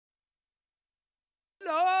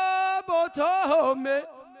Lobotomy,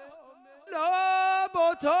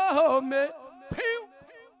 Lobotomy, pew,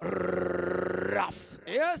 rough.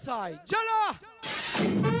 Yes, I, Jallah.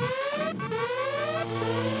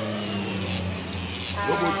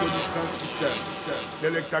 Lobotomy sound system,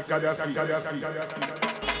 Selecta Kadafi.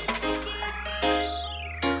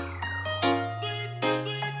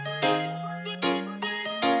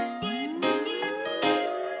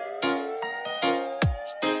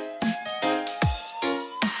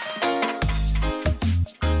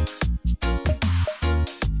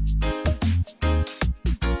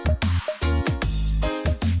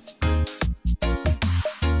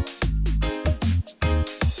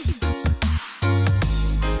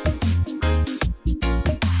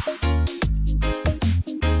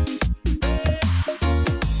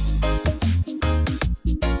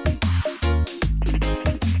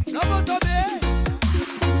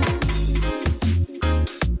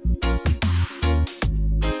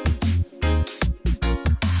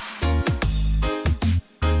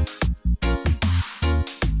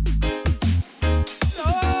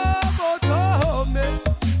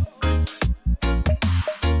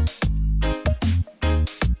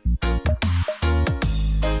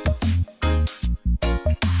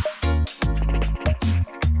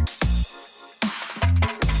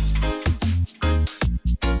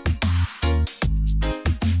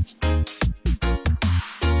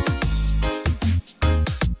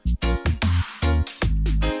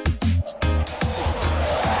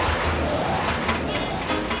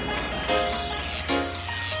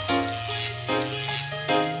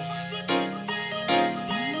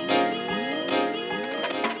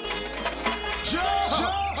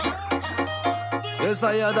 Yes,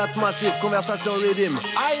 I hear that massive conversation rhythm.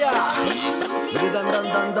 Aya!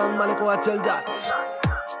 Dan, Maleko, I tell that.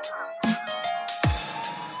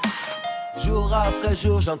 Jour après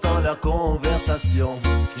jour, j'entends leur conversation.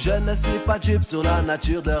 Je ne suis pas dupe sur la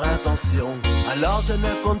nature de leur intention. Alors je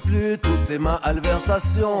ne compte plus toutes ces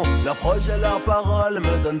malversations. Leurs projets, leurs paroles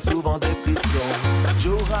me donnent souvent des frissons.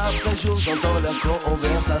 Jour après jour, j'entends leur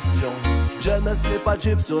conversation. Je ne suis pas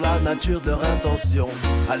dupe sur la nature de leur intention.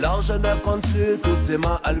 Alors je ne compte plus toutes ces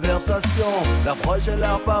malversations. Leurs projets,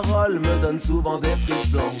 leurs paroles me donnent souvent des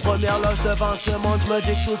frissons. Première loge devant ce monde, je me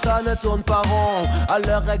dis que tout ça ne tourne pas rond. À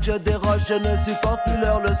leurs règles je déroge, je ne supporte plus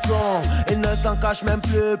leurs leçons. Ils ne s'en cachent même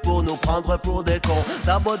plus pour nous prendre pour des cons.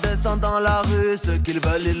 T'as beau descendre dans la rue, ce qu'ils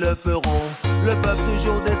veulent ils le feront. Le peuple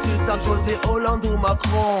toujours déçu, Sarkozy, Hollande ou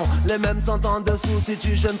Macron. Les mêmes sont en dessous, si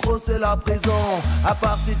tu gênes trop c'est la prison. À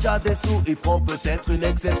part si tu as des sous, ils feront peut-être une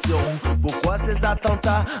exception. Pourquoi ces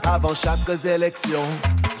attentats avant chaque élection?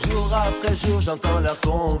 Jour après jour, j'entends leur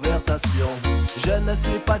conversation. Je ne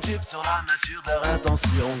suis pas dupe sur la nature de leur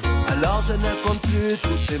intention. Alors je ne compte plus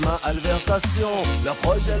toutes ces malversations. Leurs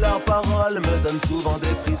projets, leurs paroles me donnent souvent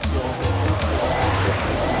des frissons.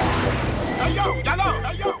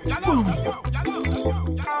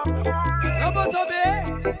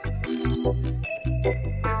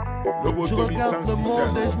 Je regarde le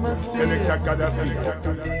monde et je m'inspire. Selecta Kadafi.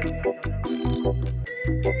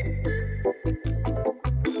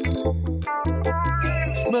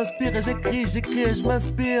 Je m'inspire et j'écris et je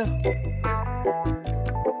m'inspire.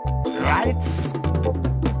 Right.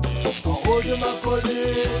 En haut de ma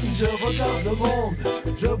colline, je regarde le monde.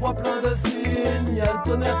 Je vois plein de signes, y'a le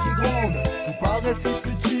tonnerre qui gronde. Tout paraît si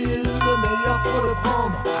futile, le meilleur faut le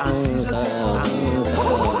prendre. Ainsi je suis tranquille,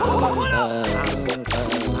 je vois là.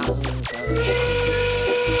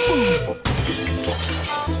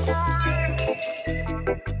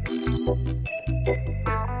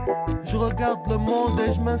 Je regarde le monde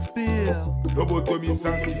et je m'inspire. Lobotomy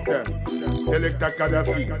sound system, Selecta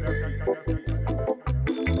Kadafi.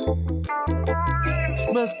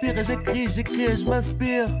 Je m'inspire et j'écris et je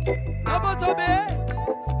m'inspire. Lobotomy.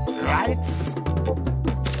 Right.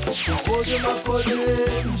 En haut de ma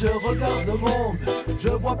colline, je regarde le monde. Je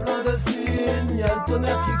vois plein de signes, y'a le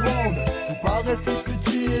tonnerre qui gronde. Tout paraît si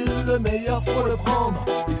futile, le meilleur faut le prendre.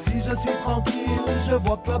 Ici je suis tranquille, je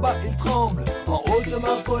vois que là-bas il tremble. En haut de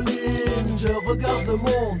ma colline, je regarde le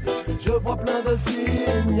monde. Je vois plein de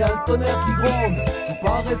signes, y'a le tonnerre qui gronde. Tout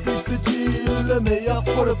paraît si futile, le meilleur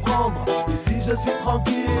faut le prendre. Ici je suis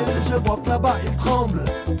tranquille, je vois que là-bas il tremble.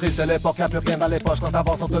 Triste à l'époque, y'a plus rien dans les poches. Quand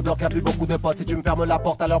t'avances on te bloque, y'a plus beaucoup de potes. Si tu me fermes la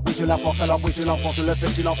porte, alors oui je la force. Alors oui je l'enfonce, je le fais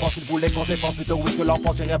si l'enfance. Il voulait qu'on défense, plutôt oui que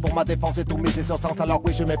l'enfance. J'ai rien pour ma défense, j'ai tout misé sur sens. Alors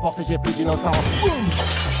oui je m'efforce et j'ai plus d'innocence.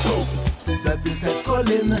 Depuis cette colère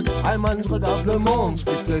collines. Hey man, je regarde le monde, je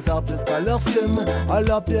pique les arbres jusqu'à leur cime. À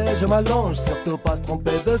leur pied, je m'allonge, surtout pas se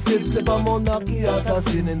tromper de cible. C'est pas mon art qui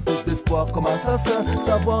assassine, une touche d'espoir comme assassin.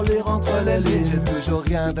 Savoir lire entre les lignes, j'ai toujours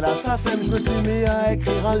rien de l'assassin. Je me suis mis à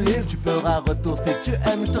écrire un livre, tu feras retour si tu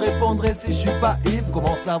aimes. Je te répondrai si je suis pas ivre.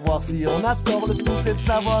 Comment savoir si on a tort? Le tout c'est de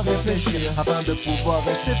savoir réfléchir afin de pouvoir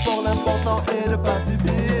rester fort. L'important est de pas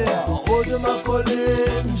subir. En haut de ma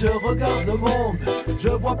colline, je regarde le monde. Je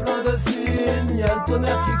vois plein de signes, y'a le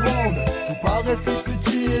tonnerre qui gronde. Tout paraît si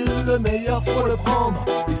futile, le meilleur faut le prendre.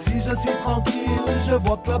 Ici je suis tranquille, je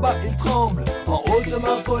vois que là-bas il tremble. En haut de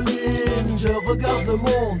ma colline, je regarde le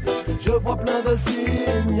monde. Je vois plein de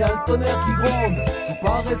signes, y'a le tonnerre qui gronde. Tout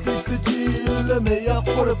paraît si futile, le meilleur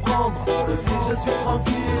faut le prendre. Ici je suis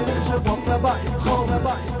tranquille, je vois que là-bas il tremble,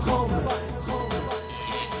 là-bas il tremble, là-bas il tremble.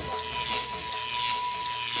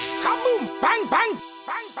 Kaboum, bang, bang,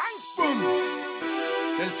 bang, bang, boum.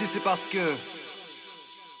 Celle-ci c'est parce que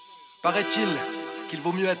paraît-il qu'il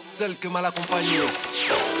vaut mieux être seul que mal accompagné.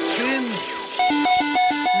 Spin.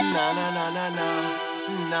 Na na na na na.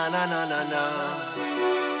 Na na na na na.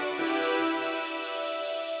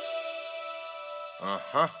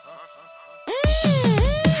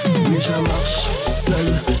 Oui, je marche seul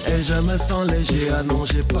et je me sens léger. Ah non,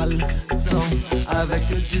 j'ai pas le temps avec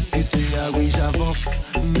eux discuter. Ah oui, j'avance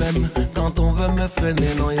même quand on veut me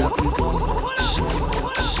freiner. Non, y'a plus grand.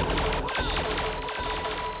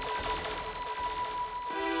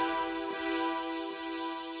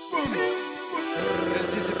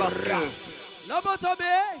 Celle-ci c'est parce que Lobotomy.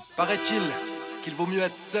 paraît-il qu'il vaut mieux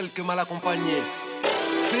être seul que mal accompagné.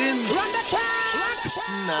 Spin. Run the track.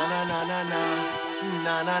 Na na na na na.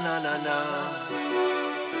 Na na na na na.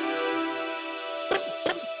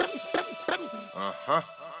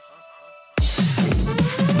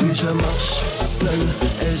 Oui, je marche seul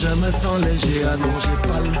et je me sens léger. Ah non, j'ai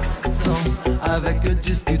pas le temps avec eux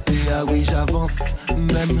discuter. Ah oui, j'avance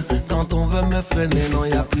même quand on veut me freiner. Non,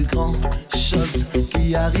 y'a plus grand chose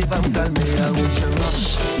qui arrive à me calmer. Ah oui, je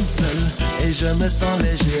marche seul et je me sens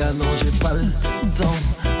léger. Ah non, j'ai pas le temps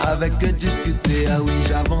avec eux discuter. Ah oui,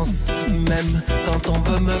 j'avance même quand on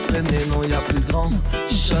veut me freiner. Non, y'a plus grand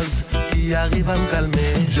chose qui arrive à me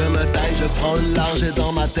calmer. Je me taille, je prends le large et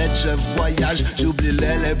dans ma tête je voyage. J'oublie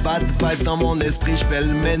les bad vibes dans mon esprit, je fais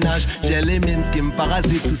le ménage. J'élimine ce qui me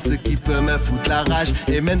parasite, tout ce qui peut me foutre la rage.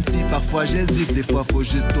 Et même si parfois j'hésite, des fois faut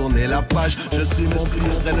juste tourner la page. Je suis mon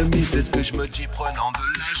pire ennemi, c'est ce que je me dis prenant de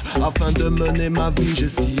l'âge. Afin de mener ma vie, j'ai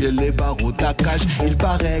scié les barreaux de la cage. Il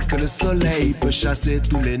paraît que le soleil peut chasser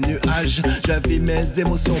tous les nuages. Je vis mes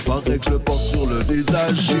émotions, paraît que je le porte sur le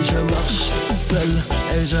visage. Et je marche seul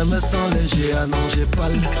et je me sens léger. Ah non, j'ai pas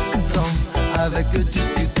le temps avec eux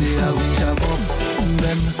discuter. Ah oui, j'avance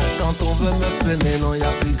même quand on veut me freiner. Non,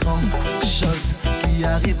 y'a plus grand chose qui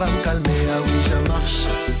arrive à me calmer. Ah oui, je marche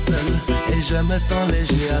seul et je me sens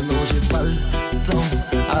léger. Ah non, j'ai pas le temps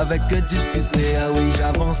avec eux discuter. Ah oui,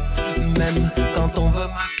 j'avance même quand on veut me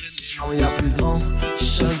freiner. Non, y'a plus grand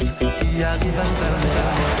chose qui arrive à me calmer.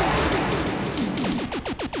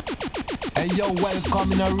 Hey yo,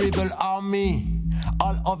 welcome in a rebel army.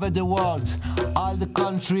 All over the world, all the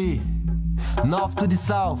country, north to the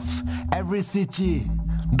south, every city.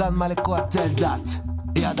 Dans Maleko, tell that,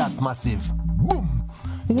 hear that massive. Boom!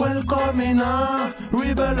 Welcome in a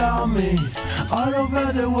rebel army. All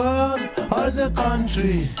over the world, all the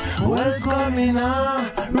country. Welcome in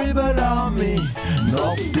a rebel army.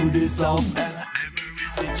 North to the south and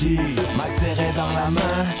every city. Mac serré dans la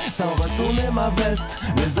main, sans retourner ma veste.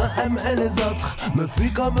 Les uns aiment et les autres me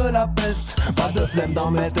fuient comme la peste. Pas de flemme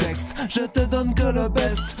dans mes textes, je te donne que le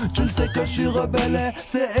best. Tu le sais que je suis rebelle,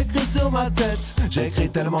 c'est écrit sur ma tête. J'ai écrit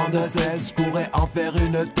tellement de 16, je pourrais en faire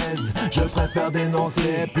une thèse. Je préfère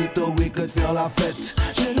dénoncer plutôt oui que de faire la fête.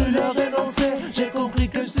 J'ai lu leur énoncé, j'ai compris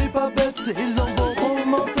que je suis pas bête. Ils ont beau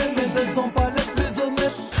romancer, mais ne sont pas les plus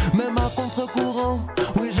honnêtes. Même à contre-courant,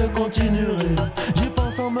 oui je continuerai. J'y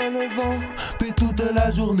pense en me levant, puis toute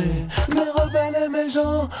la journée. Mes rebelles et mes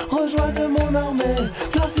gens rejoignent mon armée.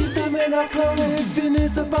 Leur système et leur clan et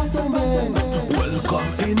finissent par tomber.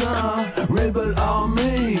 Welcome in a rebel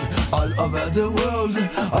army. All over the world,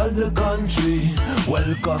 all the country.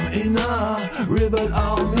 Welcome in a rebel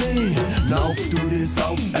army. North to the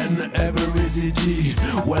south and every city.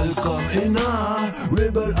 Welcome in a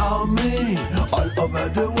rebel army. All over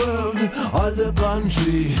the world, all the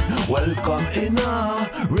country. Welcome in a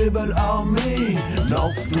rebel army.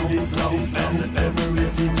 North to the south and every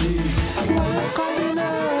city. Welcome in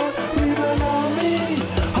a rebel army.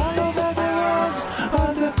 All over the world,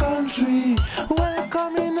 all the country.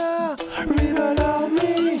 Welcome in a rebel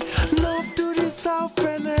army. North to the south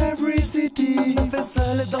and every city. Me fais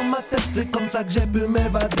seul dans ma tête, c'est comme ça que j'ai pu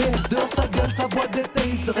m'évader. Dehors sa gueule, sa boîte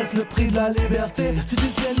d'été, serait-ce le prix de la liberté? Si tu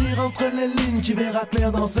sais lire entre les lignes, tu verras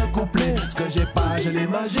clair dans ce couplet. Ce que j'ai pas, je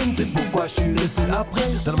l'imagine, c'est pourquoi je suis déçu après.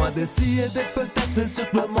 Donne-moi des si et des peut-être, c'est sûr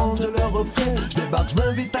que le monde je le referai. Je débarque, je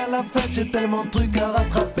m'invite à la fête, j'ai tellement de trucs à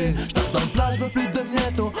rattraper. Je tape dans le plat, je veux plus de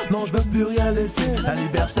miettes, oh, non je veux plus rien laisser. La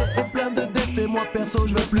liberté est pleine de défis, moi perso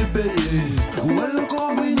je veux plus payer.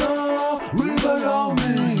 Welcome in our rebel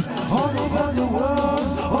army, all over the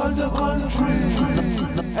world, all the country.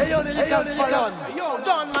 Hey yo, lyrical Fallon. Yo,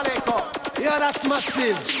 Don Maleko. Yo, that's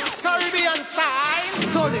massive. Caribbean style.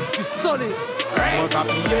 Solid, it's solid. Moi ka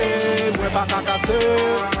plié, moi pas ka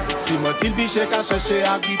casser. Si mon til biche ka chercher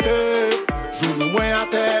à gripper. Joue moi à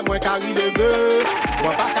terre, moi ka rilever.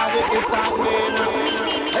 Moi pas ka rester stagné.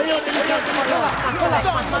 Hey yo, lyrical Fallon. Yo,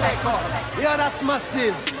 Don Maleko. Yo, that's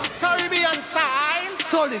massive. Caribbean style.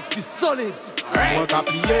 Solid, it's solid. Moi ka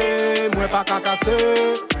plié, moi pas ka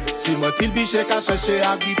casser. Si mon til biche ka chercher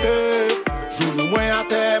à gripper. Joue moi à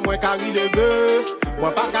terre, moi ka rilever.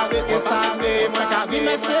 Moi pas ka rester stagné, moi ka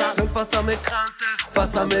rilever. Seul face à mes craintes,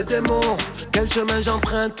 face à mes démons, quel chemin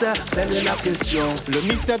j'emprunte, telle est la question. Le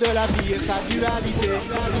mystère de la vie et sa dualité.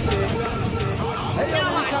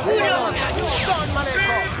 Yo, Don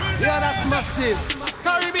Maleko. Yo, that's massive.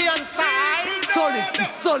 Caribbean style. Solid, it's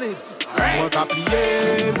solid. Moi ka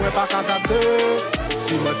plié, moi pas ka casser.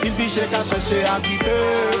 Si mon til biche ka chercher à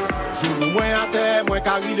gripper. Joue moi à terre, moi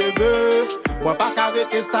ka rilever. Moi pas ka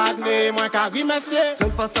rester stagné, moi ka rimer.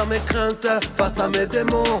 Seul face à mes craintes, face à mes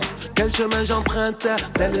démons, quel chemin j'emprunte,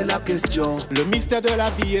 telle est la question. Le mystère de la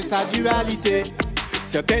vie et sa dualité.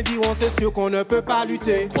 Certains diront c'est sûr qu'on ne peut pas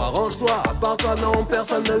lutter. Croire en soi, abandonnant,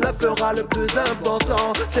 personne ne le fera. Le plus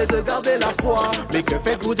important, c'est de garder la foi. Mais que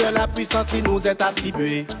faites-vous de la puissance qui nous est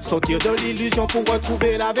attribuée? Sortir de l'illusion pour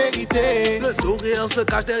retrouver la vérité. Le sourire se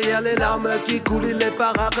cache derrière les larmes qui coulent. Il est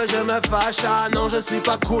pas rare que je me fâche, ah non je suis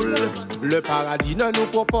pas cool. Le paradis ne nous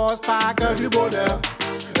propose pas que du bonheur.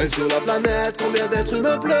 Et sur la planète, combien d'êtres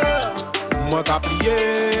humains pleurent? Moi ka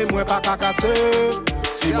plié, moi pas ka casser.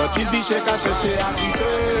 Si mon til biche ka chercher à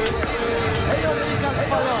gripper. Hey yo, lyrical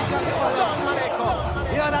Fallon.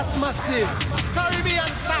 Yo, that's massive.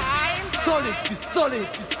 Caribbean style. Solid, it's solid,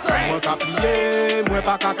 it's solid. Moi ka plié, moi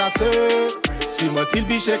pas ka casser. Si mon til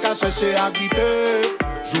biche ka chercher à gripper.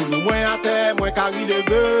 Joue moi à terre, moi ka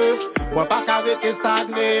rilever. Moi pas ka rester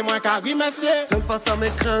stagné, moi ka rimer. Seul face à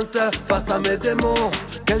mes craintes, face à mes démons,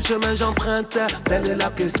 quel chemin j'emprunte, telle est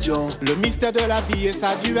la question. Le mystère de la vie et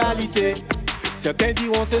sa dualité. Certains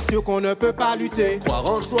diront c'est sûr qu'on ne peut pas lutter. Croire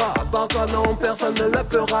en soi, abandonnant, personne ne le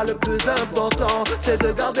fera. Le plus important, c'est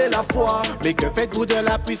de garder la foi. Mais que faites-vous de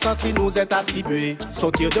la puissance qui nous est attribuée?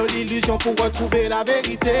 Sortir de l'illusion pour retrouver la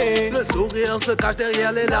vérité. Le sourire se cache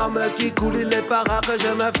derrière les larmes qui coulent. Il est pas rare que je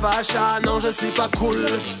me fâche, ah non je suis pas cool.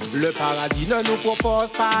 Le paradis ne nous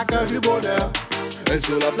propose pas que du bonheur. Et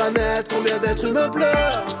sur la planète, combien d'êtres humains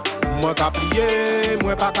pleurent? Moi ka plié,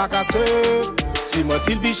 moi pas ka casser. Si mon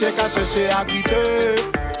til biche ka chercher à gripper.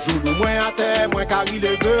 Joue moi à terre, moi ka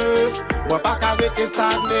rilever. Moi pas ka rester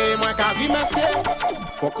stagné, moi ka rimer.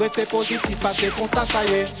 Faut que rester positif parce que comme ça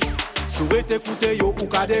y est. Souhaite écouter yo ou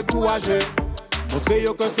ka décourager. Montrez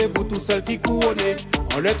yo que c'est vous tous celles qui couronnez.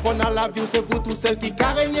 En est trop dans la vie, c'est vous tous celles qui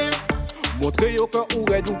carrénez. Montrez yo que ou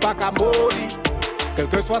red ou pas ka moli. Quel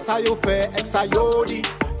que soit ça yo fait, ex ça yo dit.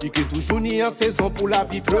 Dit que toujours ni en saison pour la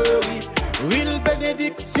vie fleurie. Real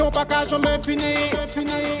bénédiction, pas qu'à jamais fini.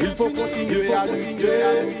 Il faut continuer à lutter.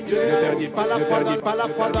 Ne perdez pas la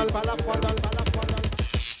foi dans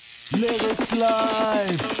Lyrics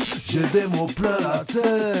Life, j'ai des mots plein la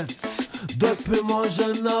tête. Depuis mon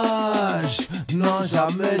jeune âge, non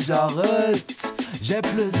jamais j'arrête. J'ai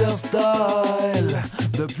plusieurs styles,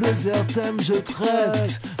 de plusieurs thèmes je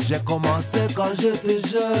traite. J'ai commencé quand j'étais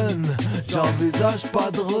jeune, j'envisage pas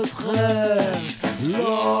de retraite.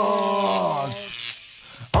 Lord.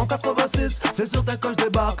 En 86, c'est sur tes que je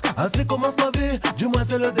débarque. Ainsi commence ma vie, du moins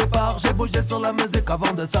c'est le départ. J'ai bougé sur la musique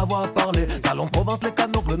avant de savoir parler. Salon Provence, les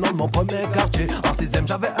Canaux, le nom de mon premier quartier. En 6ème,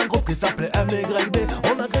 j'avais un groupe qui s'appelait MYD.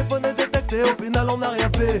 On a griffonné des textes et au final on n'a rien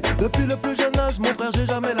fait. Depuis le plus jeune âge, mon frère, j'ai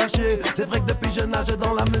jamais lâché. C'est vrai que depuis jeune âge,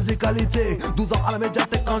 dans la musicalité. 12 ans à la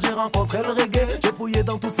médiathèque quand j'ai rencontré le reggae. J'ai fouillé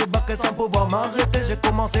dans tous ces bacs sans pouvoir m'arrêter. J'ai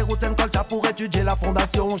commencé Roots Culture pour étudier la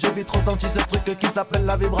fondation. J'ai vite ressenti ce truc qui s'appelle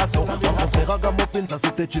la vibration. Rencontrer Ragamuffin, ça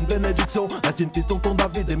c'était une bénédiction. Reste une piste ton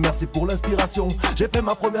David et merci pour l'inspiration. J'ai fait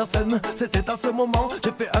ma première scène, c'était à ce moment.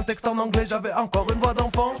 J'ai fait un texte en anglais, j'avais encore une voix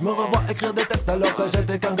d'enfant. Je me revois écrire des textes alors que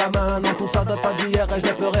j'étais qu'un gamin. Non, tout ça date pas d'hier et je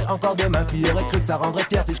le ferai encore demain. Puis aurait cru que ça rendrait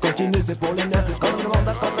fier si je continue, c'est pour les miens. C'est comme le monde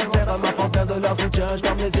à quoi ça sert à ma France vient de leur soutien. Je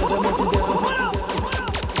ferme les yeux, je me souviens.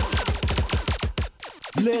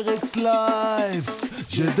 lyrics life,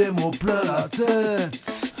 j'ai des mots plein la tête.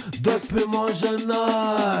 Depuis mon jeune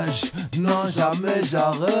âge, non jamais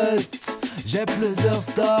j'arrête. J'ai plusieurs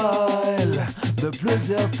styles, de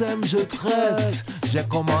plusieurs thèmes je traite. J'ai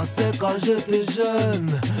commencé quand j'étais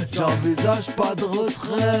jeune, j'envisage pas de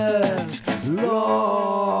retraite.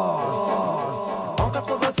 Lord. En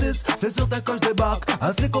 86, c'est sur tes que je débarque.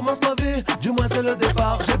 Ainsi commence ma vie, du moins c'est le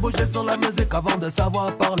départ. J'ai bougé sur la musique avant de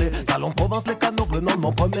savoir parler. Salon Provence, les canons, le nom de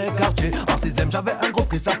mon premier quartier. En 6ème, j'avais un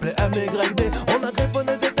groupe qui s'appelait MYD. On a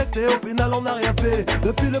griffonné des textes et au final on n'a rien fait.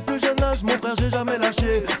 Depuis le plus jeune âge, mon frère, j'ai jamais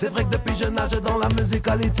lâché. C'est vrai que depuis jeune âge, dans la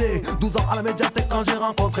musicalité. 12 ans à la médiathèque quand j'ai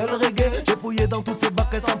rencontré le reggae. J'ai fouillé dans tous ces bacs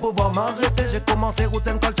sans pouvoir m'arrêter. J'ai commencé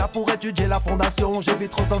Roots-Reggae-Ragga pour étudier la fondation. J'ai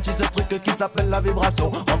vite ressenti ce truc qui s'appelle la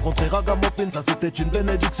vibration. Rencontrer Ragamuffin, ça c'était une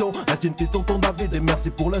bénédiction. Reste une piste, tonton David, et merci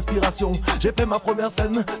pour l'inspiration. J'ai fait ma première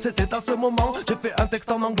scène, c'était à ce moment. J'ai fait un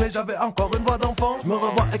texte en anglais, j'avais encore une voix d'enfant. Je me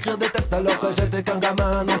revois écrire des textes alors que j'étais qu'un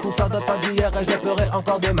gamin. Non, tout ça date pas d'hier et je le ferai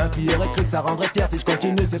encore demain. Puis aurait cru que ça rendrait fier si je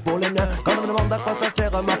continue, c'est pour les miens. Quand on me demande à quoi ça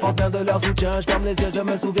sert, ma force vient de leur soutien. Je ferme les yeux, je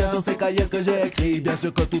me souviens sur ces cahiers ce que j'ai écrit. Bien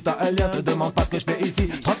sûr que tout a un lien, te demande pas ce que je fais ici.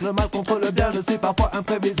 Je crois que le mal contre le bien, je suis parfois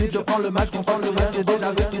imprévisible. Je prends le mal, je comprends le rien, j'ai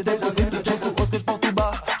déjà vu, j'ai déjà possible. Je trouve ce que je pense tout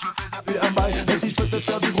bas, je fais depuis un bail. Et si je peux te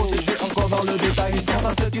faire du gros, c'est encore dans le détail. Je pense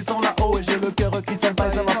à ceux qui sont là-haut et j'ai le cœur qui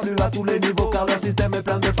s'entaille. Ça va plus à tous les niveaux car le système est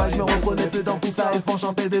plein de failles. Je me reconnais plus dans tout ça, ils font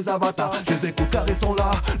chanter des avatars. Je les écoute car ils sont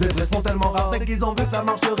là, les vrais sont tellement rares. Dès qu'ils ont vu que ça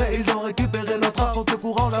marcherait, ils ont récupéré notre art. Contre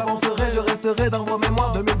courant, j'avancerai, je resterai dans vos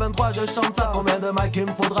mémoires. 2023, je chante ça, combien de mics il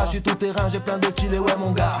me faudra? Je suis tout terrain, j'ai plein de stylés, ouais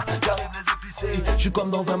mon gars. J'arrive les épicés, je suis comme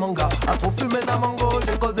dans un manga. À trop fumer d'un mango,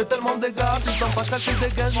 j'ai causé tellement de dégâts. Si je t'en pas cacher des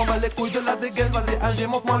gains, j'en bats les couilles de la dégaine. Vas-y, un G,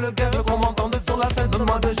 montre-moi le gain, je veux qu'on m'entende sur la scène.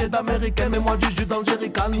 Donne-moi de G d'américaine, mais moi du jus dans le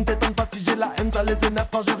jerrycan. T'étonnes pas si j'ai la haine, ça les énerve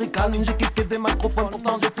quand je ricane. J'ai kické des microphones,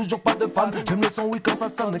 pourtant j'ai toujours pas de fan. J'aime le son, oui, quand ça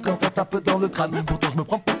sonne et quand ça tape dans le crâne. Pourtant je me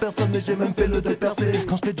prends pour personne, mais j'ai même fait le dépercé.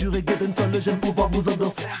 Quand je fais du reggae d'un seul, j'aime pouvoir vous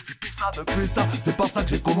endosser. C'est plus ça, depuis ça, c'est pas ça que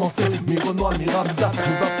j'ai commencé. Miro noir, Miramza,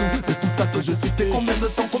 Mibatou, c'est tout ça que je citais. Combien de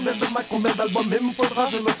sons, combien de mics, combien d'albums, il me faudra.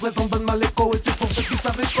 Je me présente, donne-moi l'écho, et c'est pour ceux qui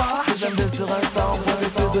savaient pas. J'aime bien sur Insta, on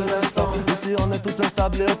profite de l'instant. Ici on est tous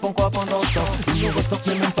instables et au fond quoi pendant le temps. Ils nous ressortent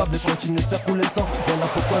les mêmes fables et continuent de faire couler le sang. Voilà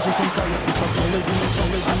pourquoi je chante ça, les plus chantants, les innocents,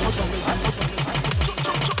 les innocents, les innocents.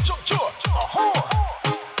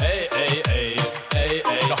 Hey, hey, hey, hey,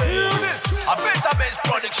 hey. A better base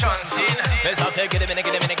production scene. Let's have to get a minute,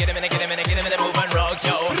 get a minute, get a minute, get a minute, get a minute, move and rock,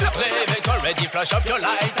 yo. Playback already, flash up your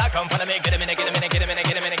light. I come for me, get a minute, get a minute, get a minute,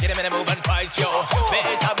 get a minute, get a minute, move and fight, yo.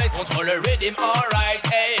 Better base control the rhythm, alright,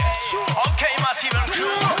 hey. Okay, massive and crew.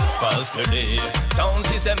 Parce que les sound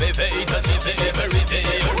system éveillent ta cité every day,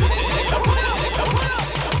 every day, every day.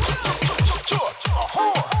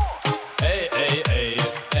 Hey, hey, hey,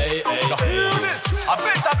 hey, hey. A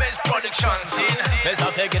better base production scene. Let's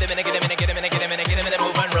have to get a minute, get a minute, get a minute, get a minute, get a minute,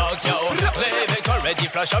 move and rock, yo. Playback already,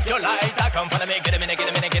 flash up your light. I come for me, get a minute, get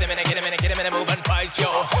a minute, get a minute, get a minute, get a minute, move and fight,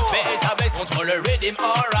 yo. Better base control the rhythm,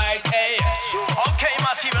 alright, hey. Okay,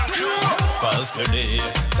 massive and crew. Parce que les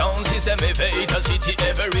sound system éveillent ta city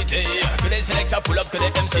every day. Que les Selecta pull up, que les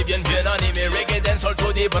MC viennent bien animés. Reggae dance all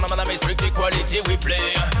to the bon madame strictly quality we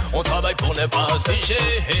play. On travaille pour ne pas se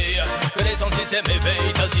figer. Que les sound system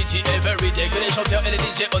éveillent ta city every day. Que les chanteurs et les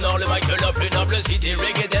DJ honorent le mic de la plus noble city.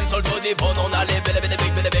 Reggae dance all to the bon, on a les belle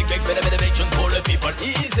big tune pour le people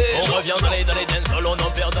easy. On revient dans les dance all, on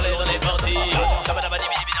en perd dans les parties.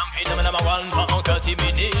 Pas en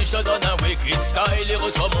catimini, je te donne un wicked style. Il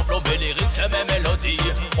reçoit mon flow, mes lyrics et mes mélodies.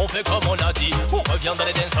 On fait comme on a dit, on revient dans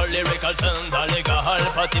les dancehall, lyrical, thunder, légal.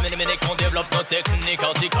 Party mini qu'on développe nos techniques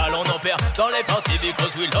articales. On opère dans les parties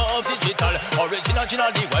because we love digital.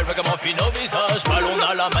 Original, wild ragamuffin au visage mal. On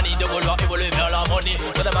a la manie de vouloir évoluer vers l'harmonie.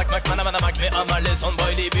 De la mac, mais à mal les sons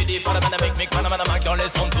boy, les pas la manamac, mac dans les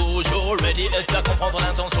sons toujours ready. Espère comprendre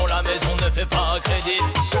l'intention, la maison ne fait pas crédit.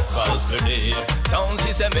 Parce que les sound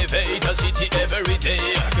system éveillent ta city every day.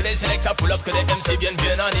 Que les Selecta pull up, que les MC viennent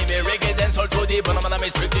bien animés. Reggae dance all to the bon madame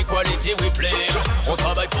strictly quality we play. On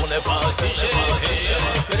travaille pour ne pas se figer.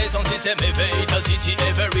 Que les sound system éveillent ta city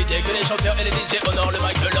every day. Que les chanteurs et les DJ honorent le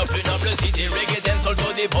mic de la plus noble city. Reggae dance all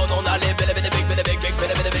to the bon, on a les big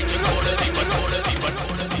pour le big, pour le big.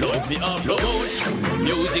 Love me upload,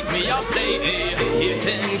 music me up play. Give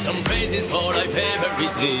thanks and praises for thy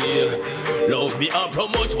favorite day. Love me up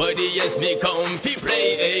promote, why the yes me comfy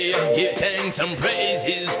play. Give thanks and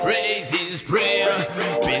praises, prayer.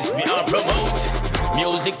 Peace me up promote.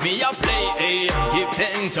 music me I play, give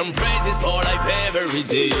thanks and praises for life every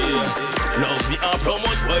day. Love me I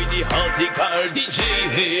promote why the article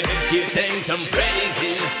DJ, give thanks and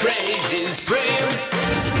praises, pray.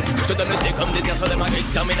 Je donne le thé comme des terres sur les mains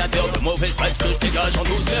exterminateurs. De mauvaises vibes que je dégage en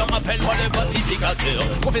douceur. Appelle-moi le pacificateur.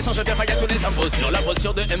 Confessant, je fais faille à tous les impostures. La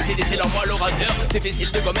posture de MC distille en moi l'orateur.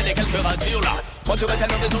 Difficile de gommer les quelques ratures là. Toi tu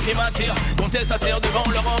tellement de sons qui m'attirent. Contestataire devant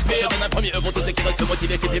leur empire. Je donne un premier pour tous ceux qui restent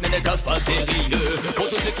motivés, qui t'aiment les casse pas sérieux. Pour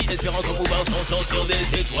tous ceux qui espèrent encore pouvoir s'en sortir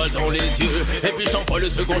des étoiles dans les yeux. Et puis je t'envoie le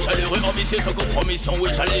second chaleureux, ambitieux, sans compromission.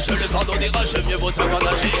 Oui, j'allais, je le pardonnera, mieux vaut savoir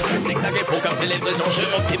nager. Zigzaguer pour capter les vrais enjeux,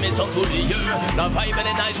 optimiste en tout lieu. La vibe elle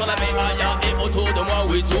est nice, on la met ailleurs. Et autour de moi,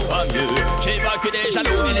 oui, tout va mieux. J'ai vaincu les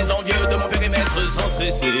jaloux et les envieux de mon périmètre sans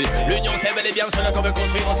stresser. L'union c'est bel et bien cela qu'on veut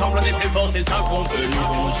construire ensemble, on est plus fort, c'est ça qu'on veut.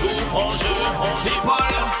 Bonjour, en jeu,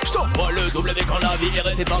 je t'envoie le W quand la vie est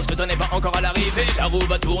restée parce que t'en es pas encore à l'arrivée. La roue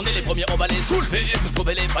va tourner, les premiers on va les soulever.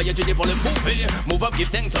 Trouver les failles, étudier pour le prouver. Move up, give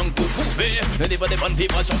thanks tant que vous pouvez. Ne dis pas des bonnes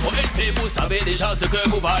vibrations trop élevées. Vous savez déjà ce que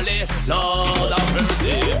vous valez. Lord have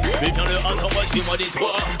mercy. Mais viens le 1 sans moi, suis-moi,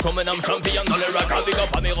 dis-toi. Comme un homme champion dans le rap. Avec un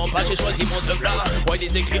pas mes remparts, j'ai choisi mon seum-là. Ouais,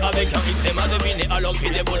 des écrits avec un rythme à deviner alors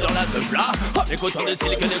qu'il déboule dans la seum-là. Avec autant de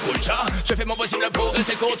style que de culture. Je fais mon possible pour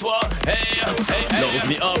rester courtois. Hey, hey, hey. Love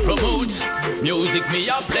me I promote. Music me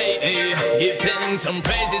I play. Hey. Give thanks and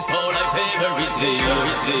praises for life every day.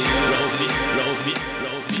 Love me, love me, love me.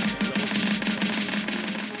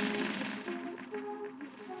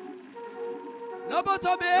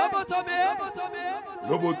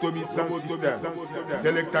 Lobotomy sans système.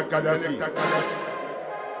 Selecta Kadafi.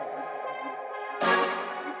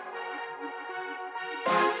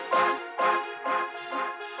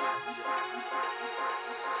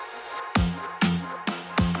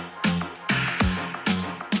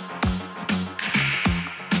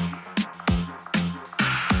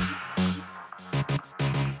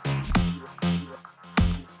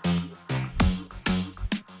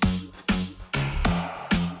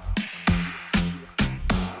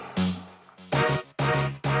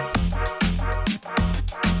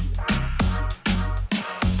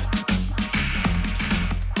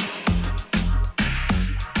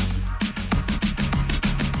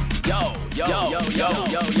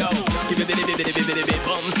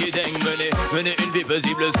 Mener une vie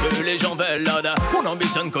paisible, ce que les gens veulent là. On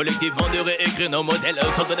ambitionne collectivement de réécrire nos modèles.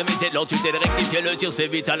 Sans économiser leur tutelle, rectifier le tir c'est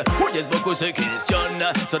vital. On laisse beaucoup se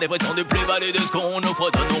questionnent sur des prétendus plus-values de ce qu'on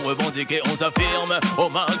offre. Non revendiqué, on s'affirme au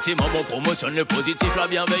maximum. On promotionne le positif, la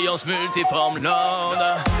bienveillance multiforme. Non,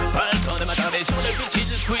 pas le temps de m'attarder sur le petit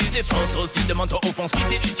de squeeze. Défense au style de menton offense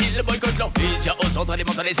qui est utile. Boycott leur pizza au centre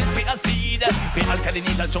alimentant les esprits acides.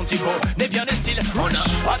 Réalcalinisation typo n'est bien le style. On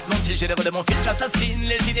a pas de mentir, généreux de mon fil, j'assassine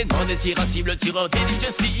les idées non désiracibles. Tireur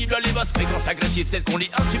déliciencible, les basses fréquences agressives, celles qu'on lit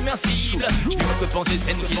insubmersibles. Je vis beaucoup de pensées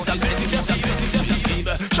saines qui s'appellent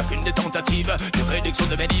subversives. Chacune des tentatives de réduction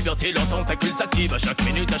de mes libertés, leurs tentacules s'activent. À chaque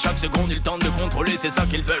minute, à chaque seconde, ils tentent de contrôler, c'est ça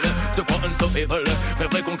qu'ils veulent. Se croient unstoppable,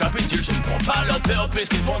 rêveraient qu'on capitule. Je ne prends pas leur peur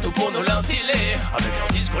puisqu'ils font tout pour nous l'instiller. Avec leur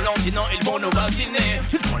discours lancinant, ils vont nous vacciner.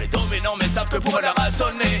 Ils font les dominants mais savent que pour leur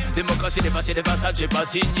rassonner. Démocratie dépassée des façades, j'ai pas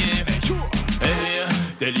signé. Hey,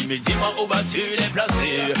 tes limites, dis-moi où vas-tu les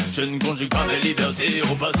placer? Je ne conjugue pas mes libertés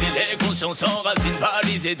au passé. Les consciences en racines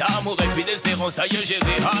balisées d'amour et puis d'espérance, ça y est, j'ai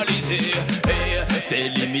réalisé. Hey, tes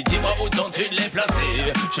limites, dis-moi où tentes-tu de les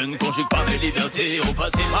placer? Je ne conjugue pas mes libertés au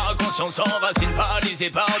passé. Ma conscience en racines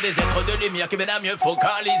balisée par des êtres de lumière qui viennent à mieux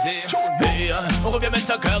focaliser. Hey, on revient mettre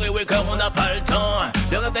ça carré, oui, car on n'a pas le temps.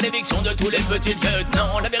 Derrière l'éviction de tous les petits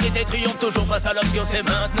lieutenants, la vérité triomphe toujours face à l'obscur, c'est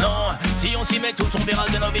maintenant. Si on s'y met tous, on verra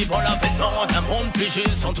de nos vies pour l'avènement un monde plus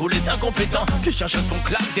juste sans tous les incompétents qui cherchent à ce qu'on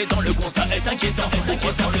claque des dents. Le constat est inquiétant. On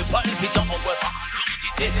ressent le palpitant, on voit sans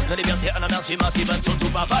quantité. La liberté à la merci massive, surtout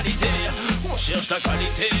pas validée. On cherche la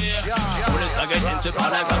qualité. On laisse la gagne, se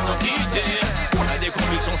par la grâce d'entité. On a des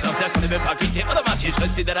convictions sincères qu'on ne veut pas quitter. On a massif, je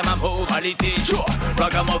reste fidèle à ma moralité.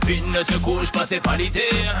 Ragamuffin ne se couche pas, c'est pas l'idée.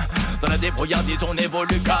 Dans la débrouillardise, on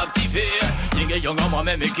évolue captivé. Ying et Yang en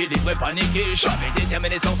moi-même équilibré, paniqué. Jamais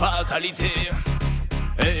déterminé sans fatalité.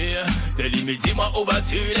 Hey, tes limites, dis-moi où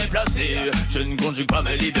vas-tu les placer? Je ne conjugue pas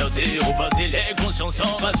mes libertés au passé. Les consciences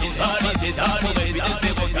enracinent, balisées, d'amour et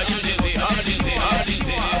d'espérance, ça y est, j'ai réalisé.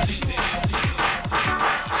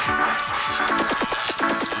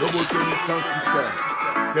 Lobotomy sans système.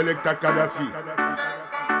 Selecta Kadafi.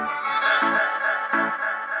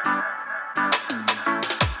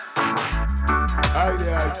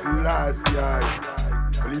 Alias Lassie,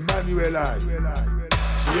 l'Emmanuel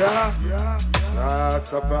Chia,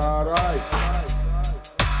 Rastafari.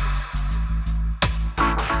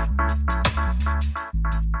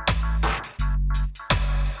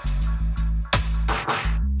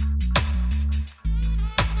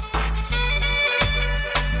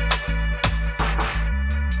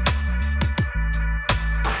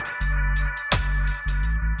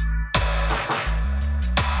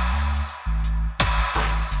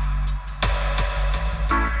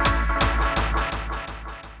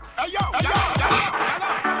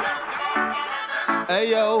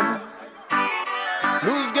 Hey yo,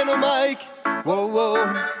 nous gagnons Mike, wow wow.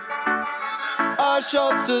 À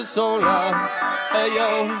chope ce son-là. Hey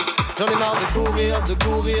yo, j'en ai marre de courir, de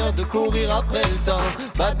courir, de courir après le temps.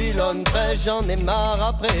 Babylone prêche, j'en ai marre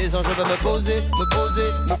à présent. Je veux me poser, me poser,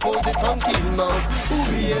 me poser tranquillement.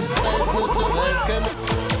 Oublier le stress, ne serait-ce que...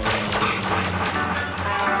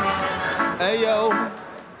 Hey yo,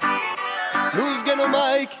 nous gagnons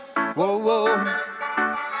Mike, wow wow.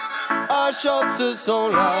 À chope ce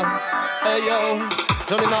son-là. Hey yo,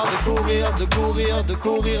 j'en ai marre de courir, de courir, de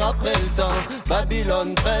courir après le temps.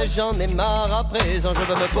 Babylone prêche, j'en ai marre à présent. Je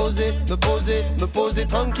veux me poser, me poser, me poser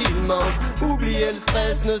tranquillement. Oublier le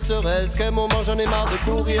stress, ne serait-ce qu'un moment. J'en ai marre de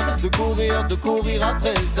courir, de courir, de courir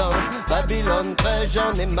après le temps. Babylone prêche,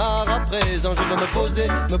 j'en ai marre à présent. Je veux me poser,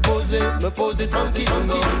 me poser, me poser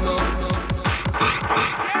tranquillement.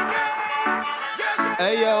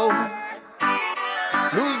 Hey yo,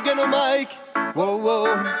 nous gagnons Mike, wow wow.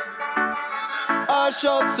 À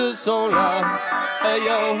chope ce son-là. Hey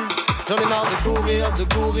yo, j'en ai marre de courir, de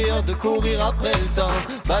courir, de courir après le temps.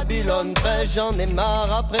 Babylone prêche, j'en ai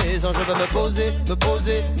marre à présent. Je veux me poser, me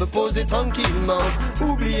poser, me poser tranquillement.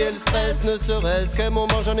 Oublier le stress, ne serait-ce qu'un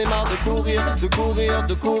moment. J'en ai marre de courir, de courir,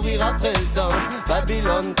 de courir après le temps.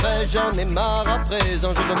 Babylone prêche, j'en ai marre à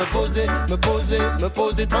présent. Je veux me poser, me poser, me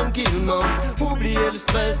poser tranquillement. Oublier le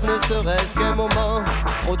stress, ne serait-ce qu'un moment.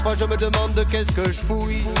 Trop de fois je me demande de qu'est-ce que je fous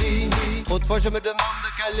ici. Trop de fois je me demande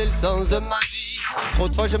quel est le sens de ma vie. Trop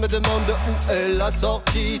de fois je me demande où est la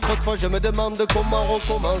sortie. Trop de fois je me demande comment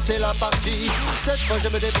recommencer la partie. Cette fois je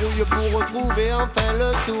me débrouille pour retrouver enfin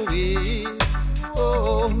le sourire.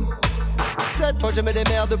 Oh, cette fois je me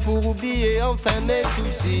démerde pour oublier enfin mes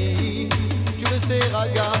soucis. Tu le sais,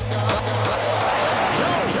 Ragga.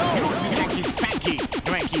 You know this Yankee Spanky,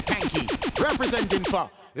 Ranky Panky, representing for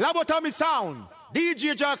Lobotomy Sound,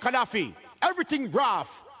 DJ Jallah Kadafi, everything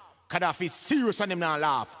rough. Kadafi serious and him now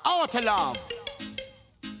laugh, out to love.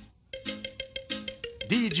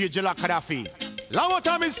 DJ Jallah Kadafi,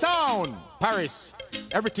 Lobotomy Sound, Paris,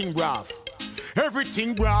 everything rough.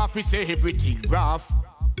 Everything rough, we say everything rough.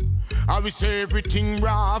 I will say everything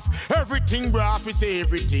rough, we say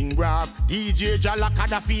everything rough. DJ Jallah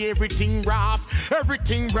Kadafi, everything rough,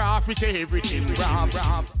 we say everything rough.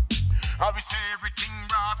 I will say everything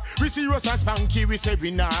rough, we serious and spanky, we say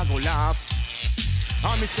we nah go laugh.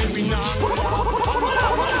 I me say we nah go laugh.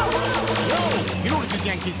 Yo, you know this is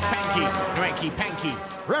Yankee Spanky, Ranky Panky,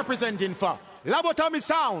 representing for Lobotomy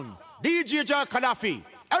Sound, DJ Jallah Kadafi,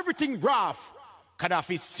 everything rough.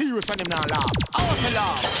 Kadafi serious and him now laugh, out to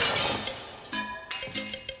laugh.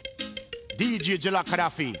 DJ Jallah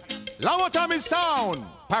Kadafi, Lobotomy Sound,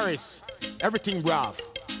 Paris, everything rough.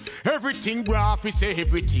 Everything rough, we say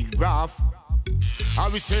everything rough. I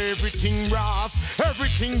will say everything rough,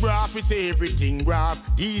 we say everything rough.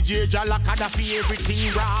 DJ Jallah Kadafi,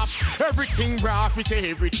 everything rough, we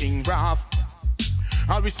say everything rough.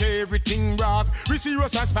 I will say everything rough, we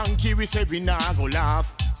serious and spanky, we say we nah go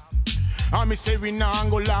laugh. I me say we nah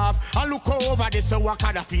go laugh. I look over this, so I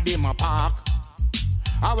Kadafi dem a park.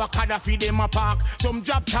 Our Kadafi dem a park. Some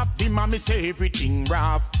drop top them and me say everything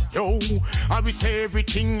rough. Yo, I will say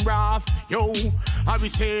everything rough. Yo, I will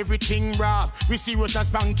say everything rough. We see us as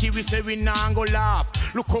spanky, we say we nah go laugh.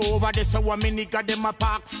 Look over there, so a many got them a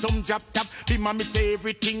park. Some drop top them and me say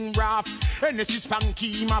everything rough. And this is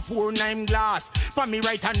spanky, my poor name glass. For me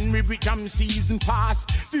right hand, we jam season pass.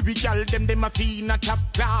 We gal them a feel in a top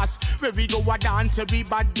class. Where we go a dance, we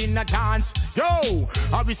bad in a dance. Yo,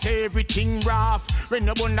 I will say everything rough. When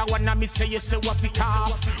no one wanna me say you say what we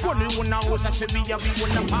cough. Only one house I say we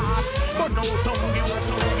wanna pass. But no tongue yo,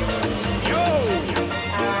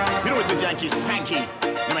 you know it's Yankee Spanky,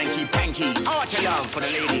 the Yankee Panky. All to love for the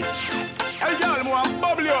ladies. Hey girl, me want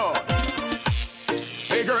bubble you.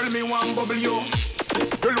 Hey girl, me want bubble you.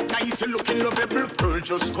 You look nice, you looking lovable. Girl,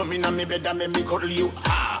 just come in on me bed and make me cuddle you.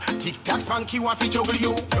 Ha, tic-tac Spanky want to juggle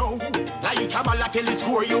you. Yo, like a ball till it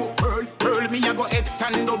score you. Girl, me a go X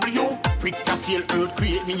and W. Quick as steel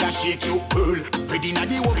earthquake, me a shake you. Girl, ready na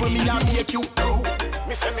the open, me a make you. Yo,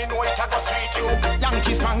 me say me know it a go sweet you.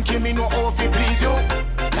 Yankee Spanky, me know how fi please you.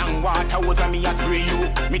 Long water was a me a spray you.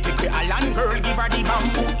 Me take a land girl, give her the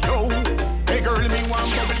bamboo. Yo, hey girl, me want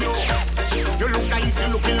bubble you. You look nice,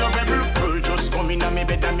 you looking lovable. Girl, just come in on me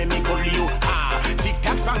bed and me cuddle you. Ah,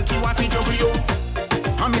 tic-tac Spanky want fi juggle you.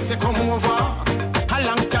 And me say come over. A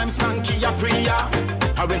long time Spanky a prayer.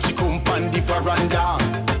 And when she come on the veranda,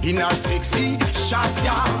 in her sexy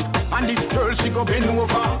shasya, and this girl she go bend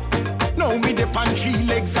over. Now me the pan 3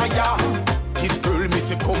 legs higher. This girl me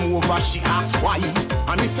say come over, she asks why.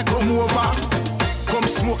 And me say come over, come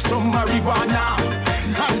smoke some marijuana.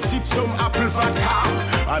 and sip some apple vodka.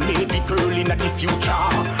 I may be girl in the future.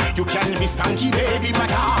 You can be Spanky baby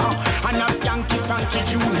mother, and have Yankee Spanky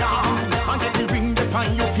Junior, and get the ring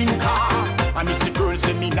upon your finger. And me see girl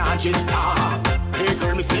say me not just star. Hey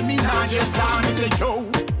girl me say me not just star. Me say yo,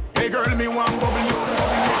 hey girl me want bubble you.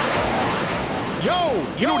 Yo,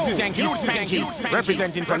 you know this is Yankee Spanky,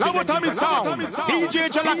 representing for Lobotomy Sound, DJ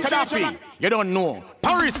Jallah Kadafi. You don't know,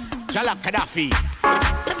 Paris, Jallah Kadafi.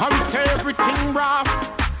 How we say everything rough,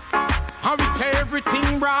 how we say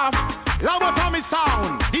everything rough. Lobotomy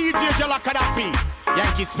Sound, DJ Jallah Kadafi,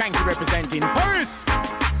 Yankee Spanky representing Paris.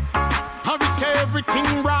 How we say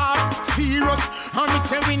everything rough, serious, how we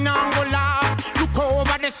say we not go laugh. Look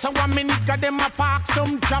over there, so a me nigga them a park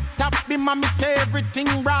some drop top. Me mommy say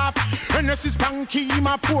everything rough. And this is Spanky,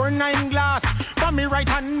 my pour 9 glass. For me right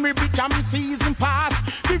hand, me be jam season pass.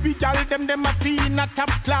 We gal them a feel in a top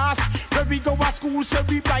class. Where we go to school, so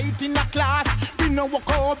we write in a class. We know walk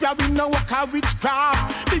up, yeah, we know walk a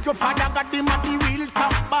witchcraft. Big up father got them at the real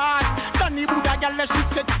top boss. Danny Buddha gal, she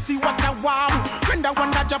said, see what a wow. When the one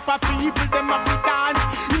that drop a people, them a fi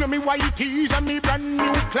dance. You know me white tees and me brand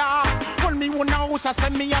new class. When me one house, I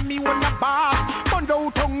send me and me one a boss. Bund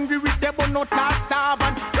out hungry with the bun out all starve.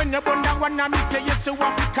 And when you bund that one, I me say yes, you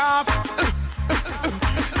want to cough.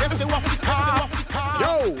 Yes, you want to cough.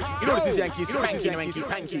 Yo, you know this is Yankee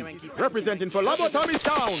Spanky, representing for Lobotomy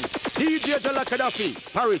Sound, DJ Jallah Kadafi,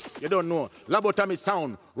 Paris, you don't know. Lobotomy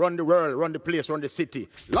Sound, run the world, run the place, run the city.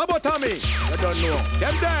 Lobotomy, you don't know.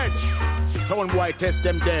 Them dead. Sound boy test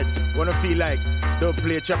them dead. Wanna feel like don't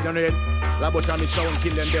play champion head. Lobotomy Sound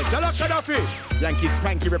kill them dead. Jallah Kadafi, Yankee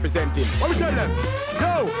Spanky representing. What we tell them?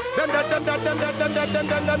 Yo, them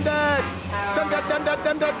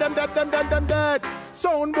dead.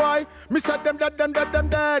 Sound boy, me said them dead.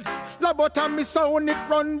 Lobotomy Sound, it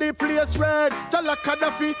run the place red. Jallah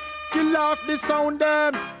Kadafi, kill off the sound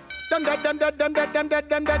them. Them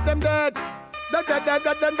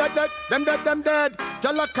dead.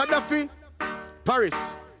 Jallah Kadafi,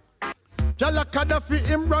 Paris. Jallah Kadafi,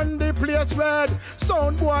 him run the place red.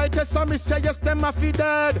 Sound boy test and me say yes, them a fi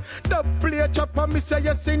dead. The play chopper, me say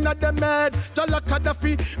yes, in a them head. Jallah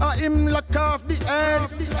Kadafi, him lock off the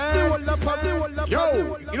ends.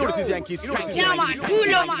 Yo, you know this is Yankee Spanky. Yeah man, cool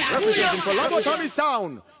man. Representing for Lobotomy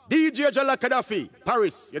Sound, DJ Jallah Kadafi,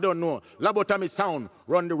 Paris, you don't know. Lobotomy Sound,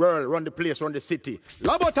 run the world, run the place, run the city.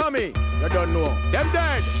 Lobotomy, you don't know. Them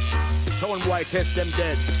dead. Sound boy test them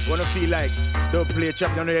dead. Wanna feel like don't play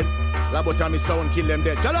champion head. Lobotomy Sound kill them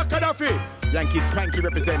dead. Jallah Kadafi, Yankee Spanky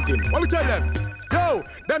representing. What we tell them? Yo,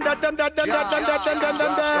 them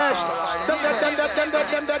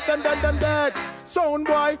dead. Sound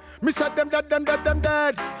boy, me said them dead.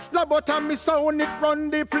 Lobotomy Sound, it run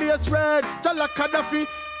the place red. Jallah Kadafi,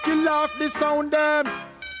 kill off the sound them.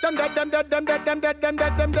 Them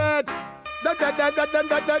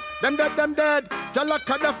dead. Jallah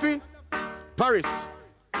Kadafi, Paris.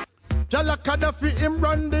 Jallah Kadafi, him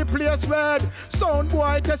run the place red. Sound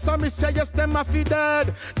boy test and me say yes, them a fi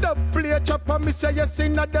dead. The play chopper, me say yes,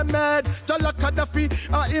 in a them head. Jallah Kadafi,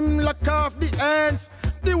 him lock off the ends.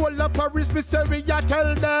 The whole of Paris, me say we a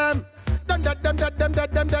tell them. Them dead.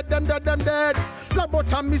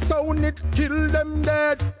 Lobotomy Sound, it kill them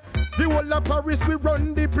dead. The whole of Paris, we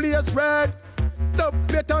run the place red. The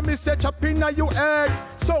better me say chop inna you head.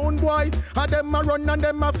 Sound boy, them a run and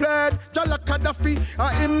them a fled. Jallah Kadafi,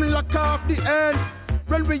 him lock off the ends.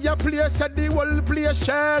 When we a play, said the whole play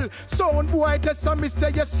shell. Sound boy test and me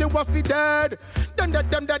say yes, you a fi dead. Them dead.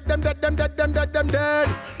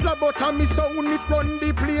 Lobotomy Sound, it run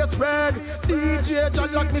the place red. DJ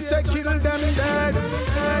Jallah, me say kill them dead.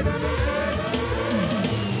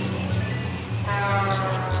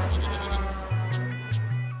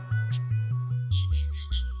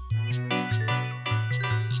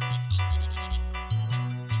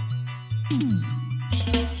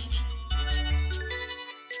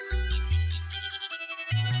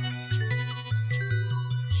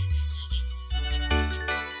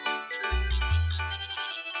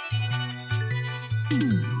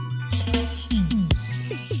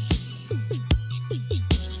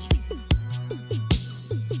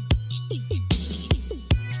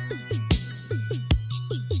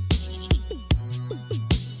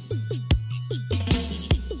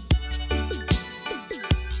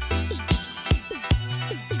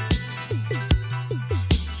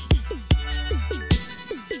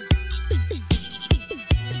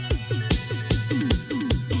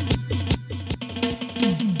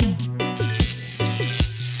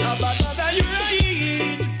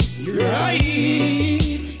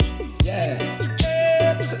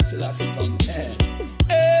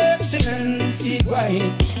 Excellency, why?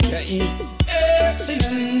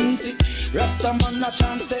 Excellency. Rastaman a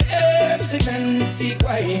chant say Excellency,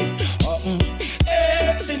 quiet.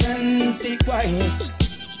 Excellency, quiet.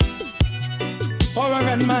 Horror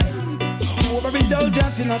and mind,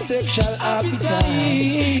 overindulgence in a sexual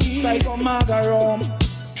appetite. Psycho magarom,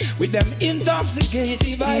 with them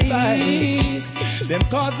intoxicating vibes. Them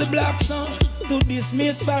cause the black sun to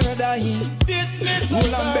dismiss paradise. Dismiss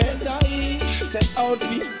paradise.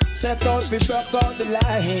 Set out we broke out the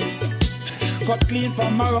line. Cut clean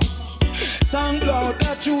from marrow. Song blow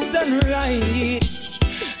the truth and right.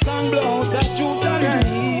 Song blow the truth and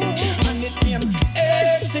right. And it name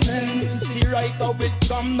Excellency, right how it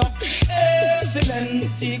come now.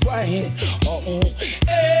 Excellency, quiet.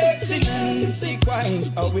 Excellency, quiet.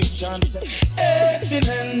 How it chant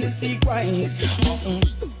Excellency, quiet.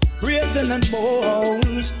 Brazen and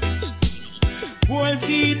bold, gold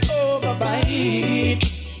teeth over bite.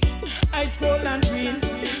 Ice cold and green,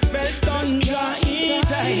 belt on dry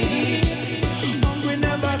tight. Hungry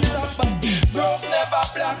never stop, broke never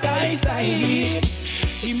black eyesight.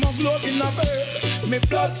 Hemoglobin of earth, me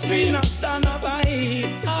bloodstream a stand up high.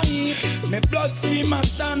 Me bloodstream a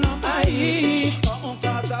stand up high.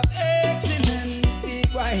 Cause of excellency,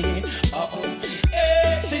 quiet.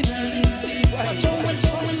 Excellency, quiet.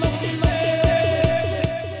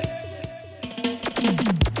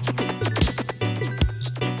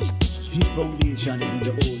 His foundation is in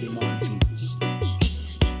the holy mountains.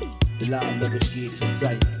 The land of the gates of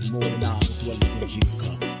Zion, more than all the 12 of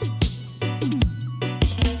Jacob.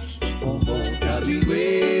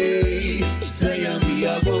 Zion, we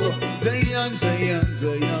are go. Zion, Zion,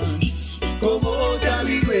 Zion. Come out and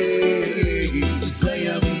be great.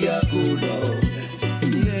 Zion, we are go, Lord.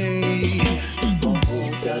 Come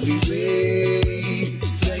out and be great.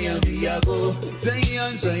 Zion, we are go.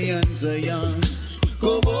 Zion, Zion, Zion.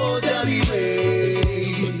 Come out and be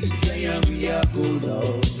great. Zion, we are go,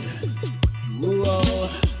 Lord. Whoa.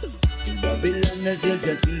 Babylon has held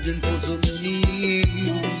their children for so many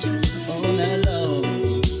years. All alone.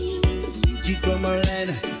 From our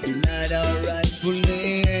land, denied our rightful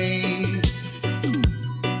name.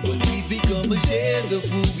 When we become ashamed of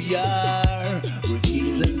who we are, we're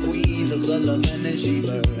kings and queens of Solomon and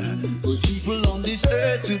Sheba. First people on this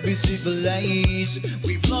earth to be civilized.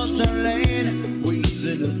 We've lost our land, ways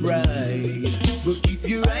and our pride. But keep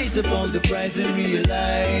your eyes upon the prize and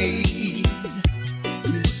realize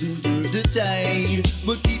we'll soon turn the tide.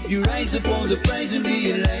 But keep your eyes upon the prize and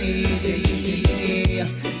realize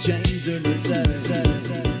Giants on the side.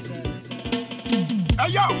 Hey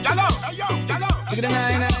yo, Jallah, hey yo, Jallah. Look at the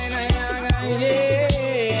nine,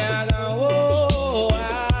 yeah,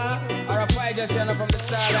 or a fight just stand up from the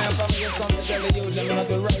sideline, from just come to tell the youth, them have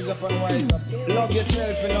to rise up and wise up. Love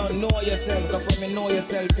yourself, you know yourself, cause when you know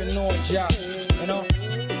yourself, you know Jah, you know.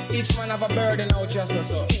 Each man have a burden out just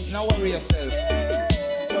so, now worry yourself.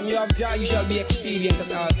 From you have Jah, you shall be expedient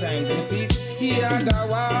at all times, you see. Here I go,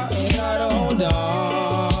 you gotta hold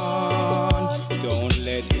on. Don't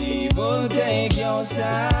let evil take your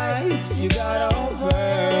side. You gotta hold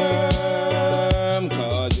firm,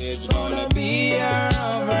 cause it's gonna be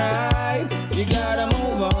alright. You gotta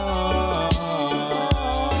move on.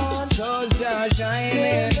 So just shine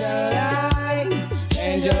with the light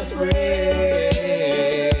and just pray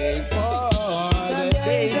for the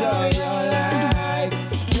days of your life.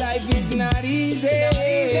 Life is not easy,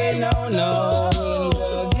 no. In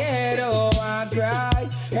the ghetto I cry.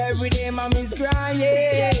 Every day mommy's crying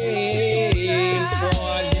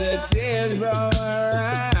for the tears from her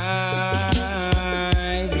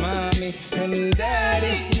eyes. Mommy and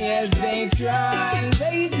daddy, yes they try,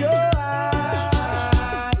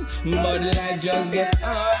 but life just gets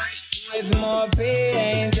hard with more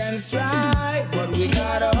pains and strife. But we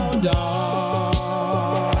gotta hold on.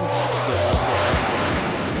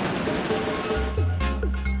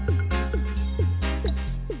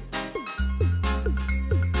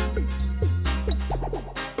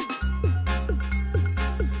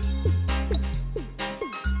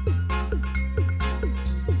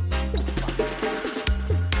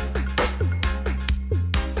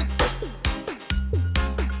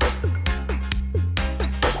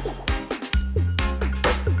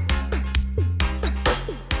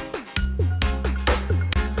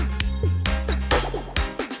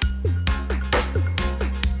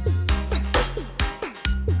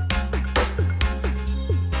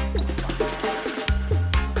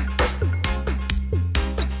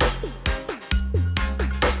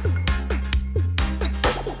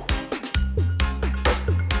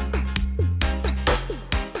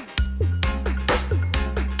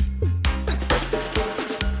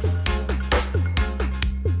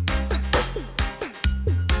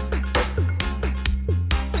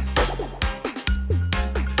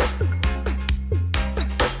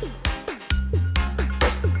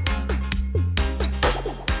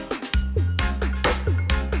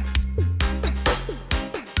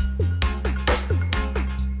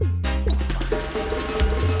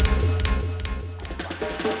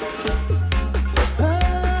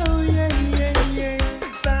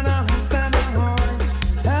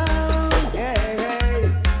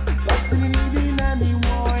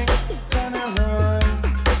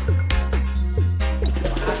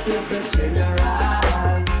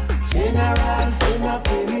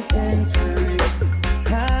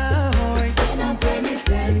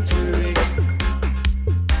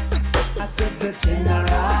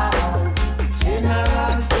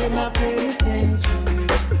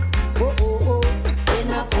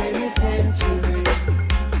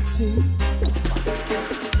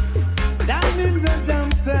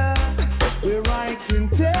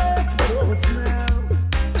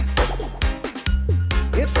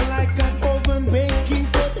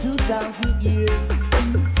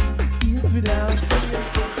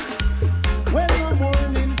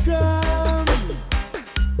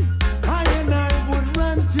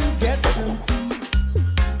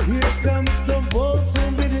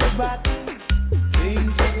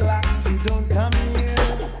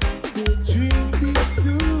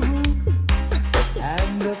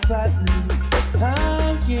 fattening.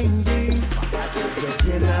 How can they? I said the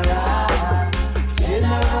general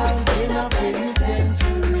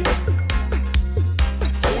penitentiary.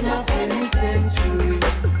 General penitentiary.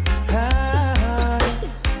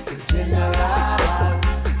 The general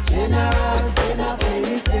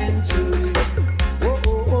penitentiary.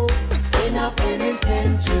 Oh, general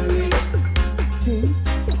penitentiary.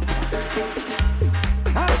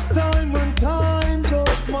 As time and time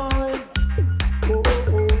goes by,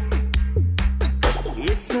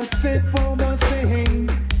 it's the set for the same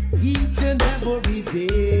each and every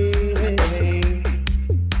day.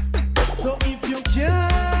 So if you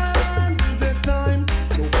can't do the time,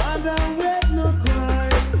 no bother with no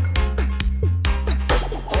crime.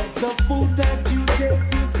 'Cause the food that you get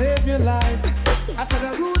to save your life. I said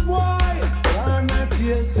a rude boy, you're not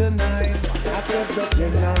jail tonight. I said the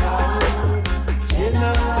general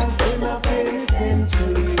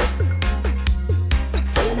penitentiary.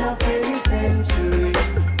 General penitentiary.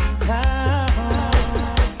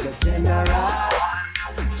 The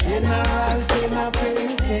general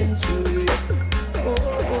penitentiary.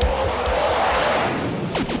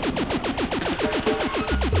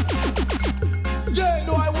 Yeah,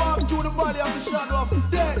 though I walk through the valley of the shadow of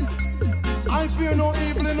death, I fear no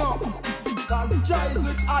evil enough. Cause Jah is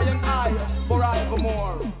with I and I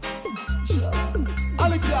forevermore.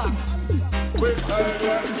 Alicia, we tell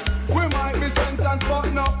them we might be sentenced but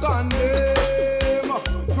not condemned.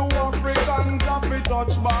 To Africans have we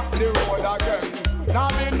touch back the road again. Now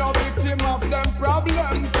be no victim of them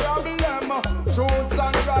problem. Truths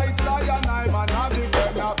and rights, I and I man have the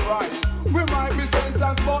them not right. We might be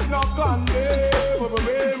sentenced but not condemned.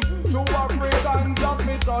 To Africans have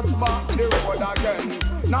we touch back the road again.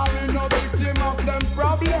 Now be no victim of them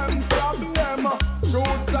problem.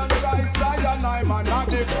 Truths and rights, I and I man have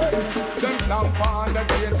the them clamp on the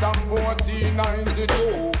gates of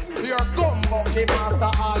 1492. Here come Bucky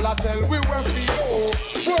Master, all I tell we where we go.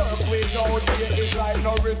 Work without pay is like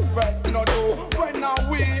no respect, no do. When now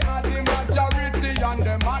we are the majority and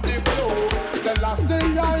them are the flow. The last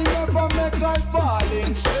thing I never make I fall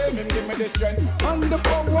in shame. Him give me the strength and the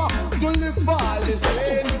power to live all this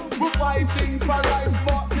pain. We fighting for life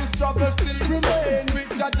but the struggle still remain. With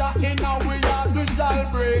Jaja in now we have to shall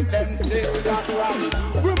break them chains that right.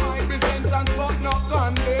 We might be sentenced but not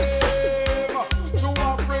condemned. To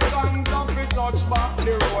Africans have we touch back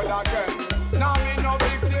the road again. Now me no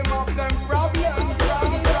victim of them problem.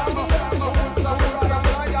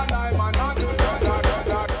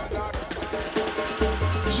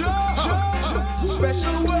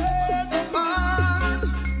 Special word of ours,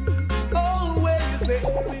 always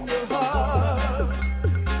there in your heart.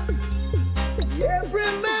 Every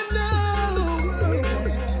man knows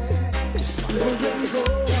silver and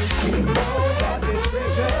gold, more than the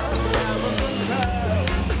treasure, diamonds and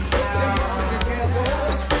pearls. Them all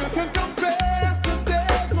together, still can compare, 'cause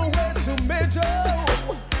there's no way to measure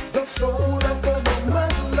the soul of a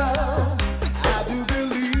woman's love. I do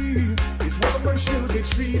believe this woman should be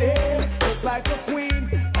treated just like a queen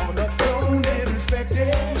on a throne and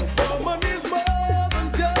respected. A woman is more than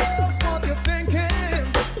just what you're thinking.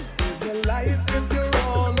 Is the life if you're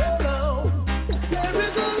all alone. There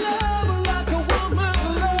is no love like a woman's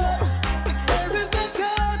love. There is no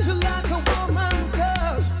touch like a woman's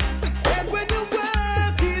touch. And when you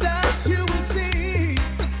work it out, you will see,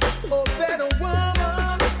 oh, that a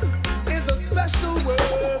woman is a special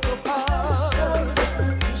work of art.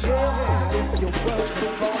 Yeah, if you're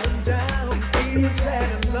working falling down, feeling sad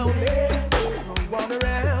and lonely, there's no one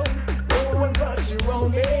around, no one but you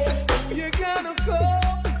only. Who you gonna call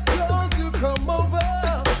to come over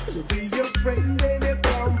to be your friend and your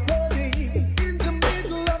company? In the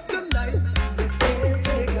middle of the night, you can't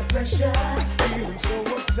take the pressure, feeling so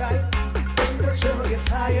uptight, temperature gets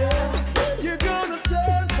higher. You're gonna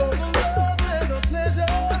turn for the love and the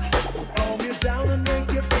pleasure to calm you down and make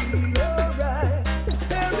you feel alright.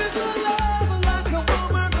 There is no love like a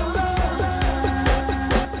woman's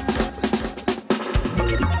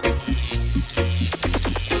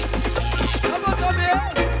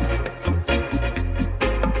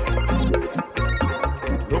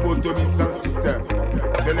Lobotomy sound system.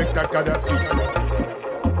 Selecta Kadafi.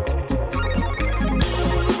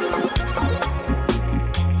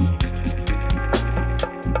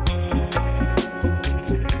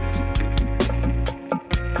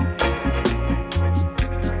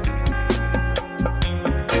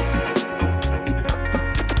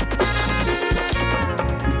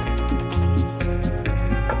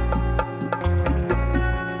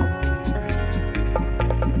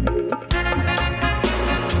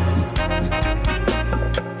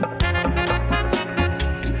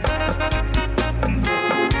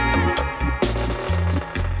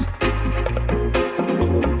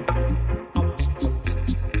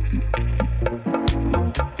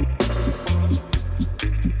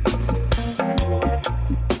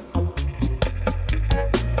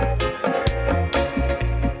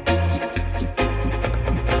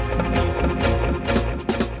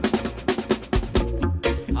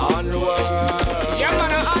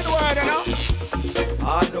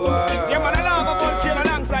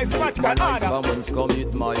 Governments come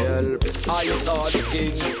with my help. I saw the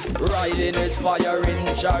king riding his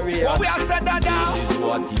firing chariot. What we have said that now? This is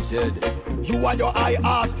what he said. You and your eye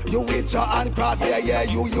ass, you with your hand cross, yeah,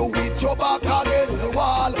 you with your back against the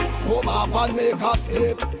wall. Come off and make a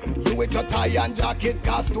step. You with your tie and jacket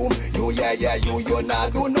costume, you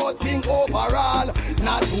not do nothing overall.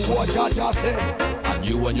 Not do what Jaja said. And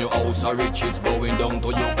you and your house are riches bowing down to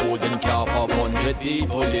your golden calf of 100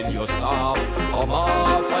 people in your staff. Come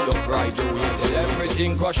off of your pride, you wait till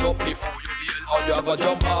everything crush up before you deal. Or you go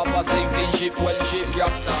jump off a sinking ship when ship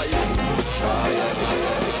capsize.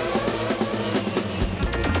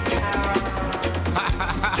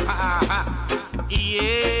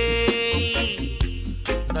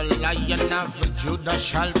 The Lion of Judah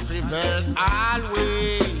shall prevail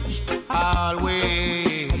always,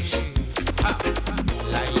 always.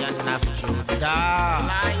 Lion of Judah,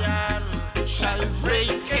 Lion shall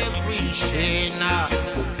break every chain.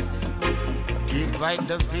 Divide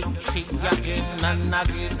the victory again and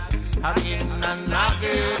again, again and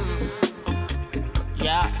again.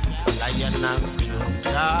 Yeah, Lion of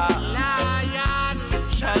Judah, Lion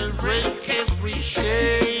shall break every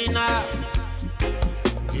chain.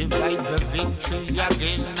 Divide the victory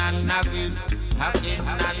again and again, again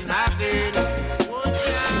and again.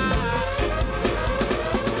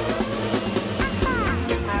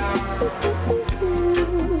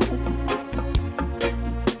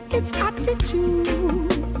 It's attitude.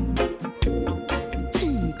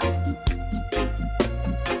 Think.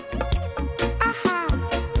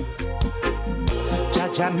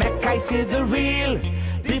 Jaja make I see the real,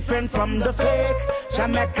 different from the fake. Jah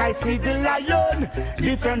make I see the lion,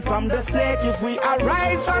 different from the snake. If we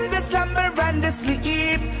arise from the slumber and the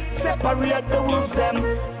sleep, separate the wolves them,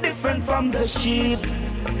 different from the sheep.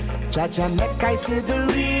 Jaja make I see the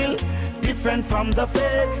real, different from the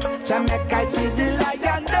fake. Jah make I see the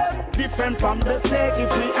lion them, different from the snake.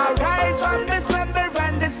 If we arise from the slumber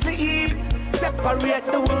and the sleep, separate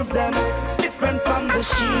the wolves them, different from the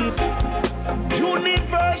sheep.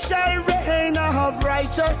 Universal reign of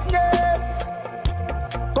righteousness,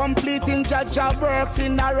 completing Jaja works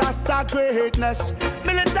in a Rasta greatness.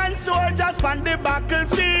 Militant soldiers on the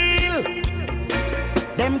battlefield,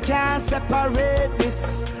 them can't separate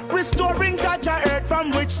this. Restoring Jaja earth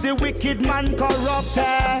from which the wicked man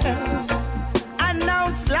corrupted.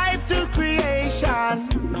 Announce life to creation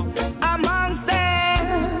amongst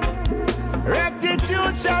them.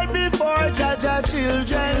 Rectitude shall be for Jaja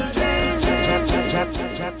children sing.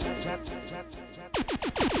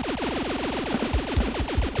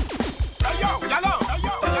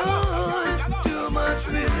 Too much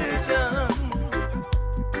religion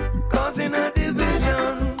causing a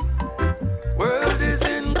division. World is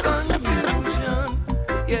in confusion.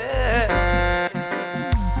 Yeah.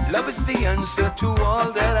 Love is the answer to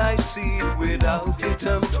all that I see. Without it,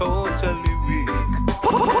 I'm totally weak.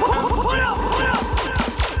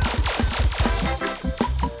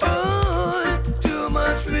 Oh, too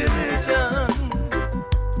much religion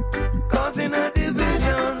causing a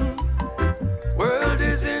division. World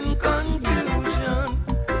is in confusion.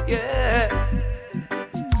 Yeah.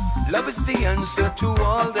 Love is the answer to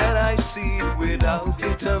all that I see. Without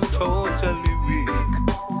it, I'm totally weak.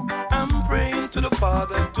 I'm praying to the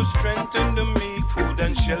Father to strengthen the meek. Food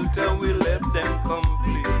and shelter will let them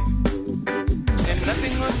complete. And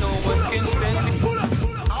nothing or no one can stand it.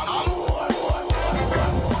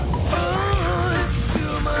 Oh,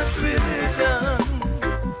 too much religion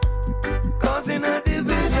causing a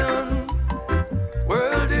division.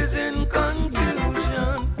 World is in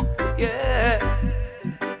confusion. Yeah.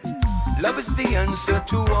 Love is the answer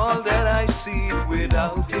to all that I see.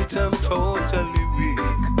 Without it, I'm totally weak.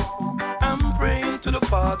 I'm praying to the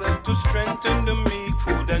Father to strengthen the meek.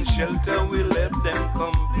 Food and shelter will let them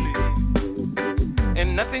complete.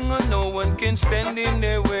 And nothing or no one can stand in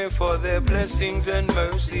their way. For their blessings and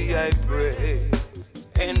mercy I pray.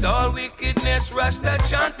 And all wickedness rush that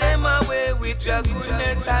chant them away. With your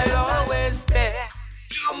goodness I'll always stay.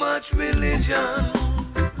 Too much religion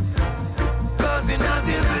causing a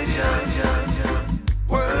division.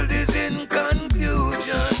 World is in confusion.